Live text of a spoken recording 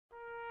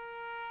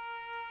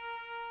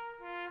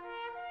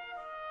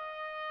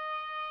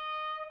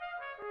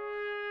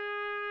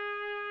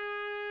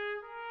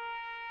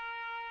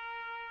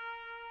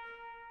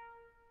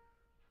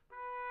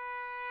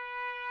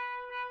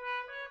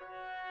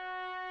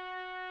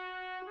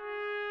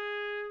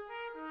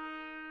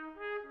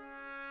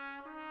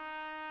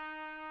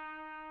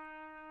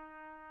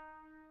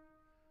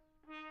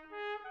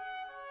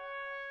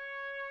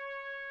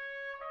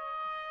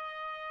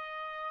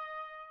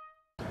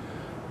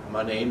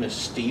My name is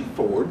Steve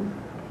Ford,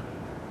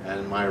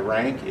 and my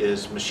rank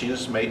is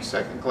Machinist Mate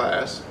Second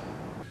Class.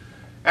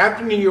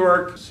 After New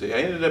York, I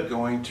ended up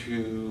going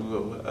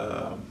to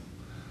a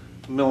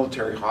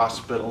military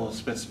hospital and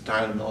spent some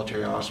time in a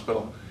military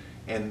hospital,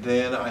 and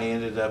then I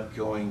ended up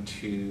going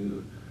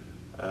to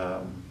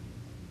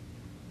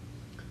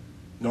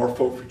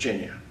Norfolk,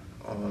 Virginia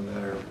on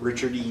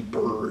Richard E.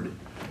 Byrd.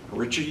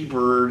 Richard E.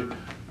 Byrd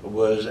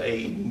was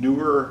a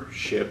newer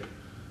ship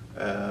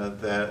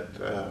that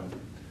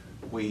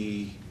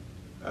we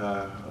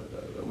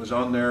was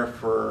on there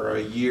for a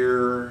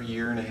year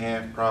and a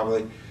half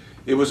probably.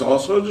 It was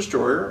also a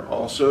destroyer,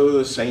 also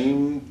the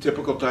same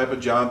typical type of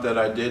job that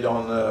I did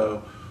on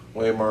the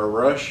Weimar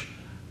Rush.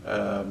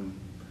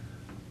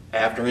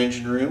 After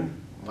engine room,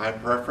 my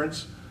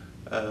preference.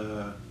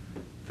 The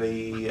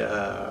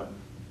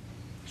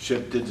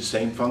ship did the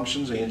same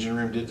functions, the engine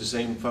room did the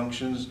same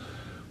functions.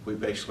 We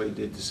basically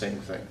did the same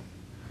thing.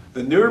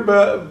 The newer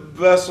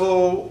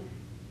vessel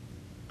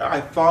I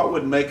thought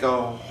would make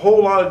a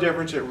whole lot of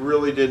difference. It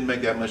really didn't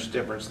make that much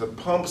difference. The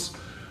pumps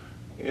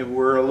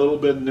were a little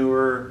bit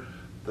newer,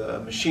 the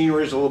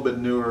machinery is a little bit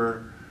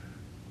newer,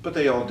 but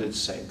they all did the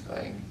same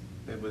thing.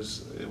 It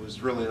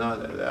was really not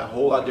a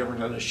whole lot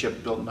different than a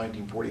ship built in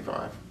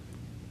 1945.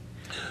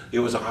 It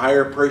was a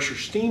higher pressure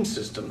steam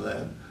system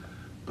then,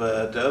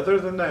 but other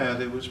than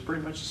that, it was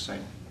pretty much the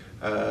same.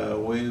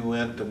 We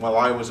went, while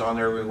I was on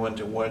there, we went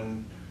to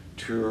one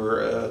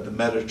tour of the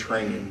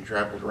Mediterranean,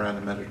 traveled around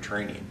the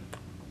Mediterranean.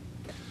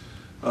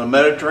 On a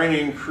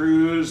Mediterranean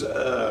cruise,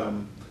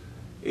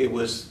 it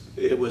was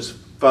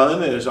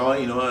fun. It was all,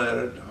 you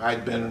know,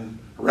 I'd been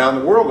around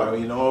the world.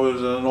 You know, I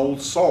was an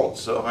old salt,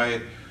 so I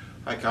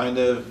kind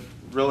of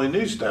really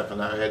knew stuff,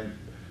 and I had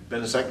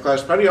been a second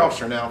class petty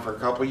officer now for a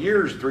couple of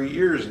years, 3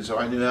 years, and so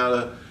I knew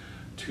how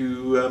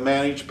to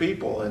manage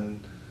people,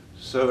 and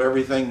so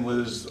everything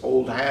was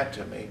old hat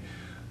to me.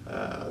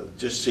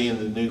 Just seeing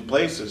the new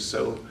places,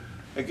 so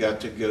I got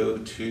to go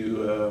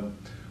to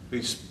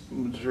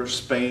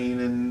Spain,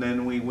 and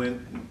then we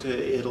went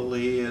to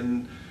Italy,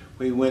 and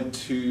we went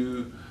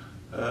to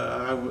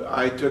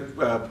I took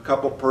a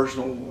couple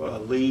personal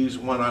leaves.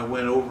 One I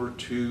went over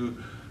to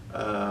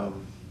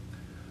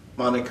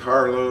Monte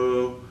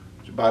Carlo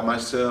by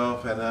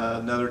myself, and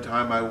another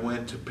time I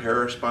went to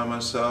Paris by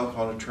myself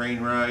on a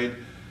train ride.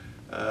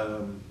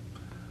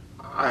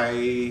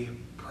 I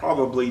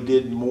probably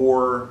did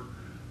more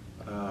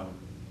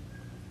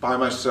by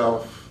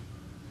myself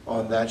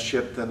on that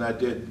ship than I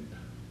did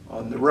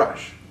on the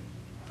Rush.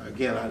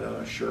 Again, I'm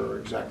not sure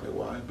exactly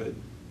why, but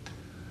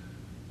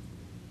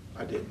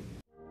I did.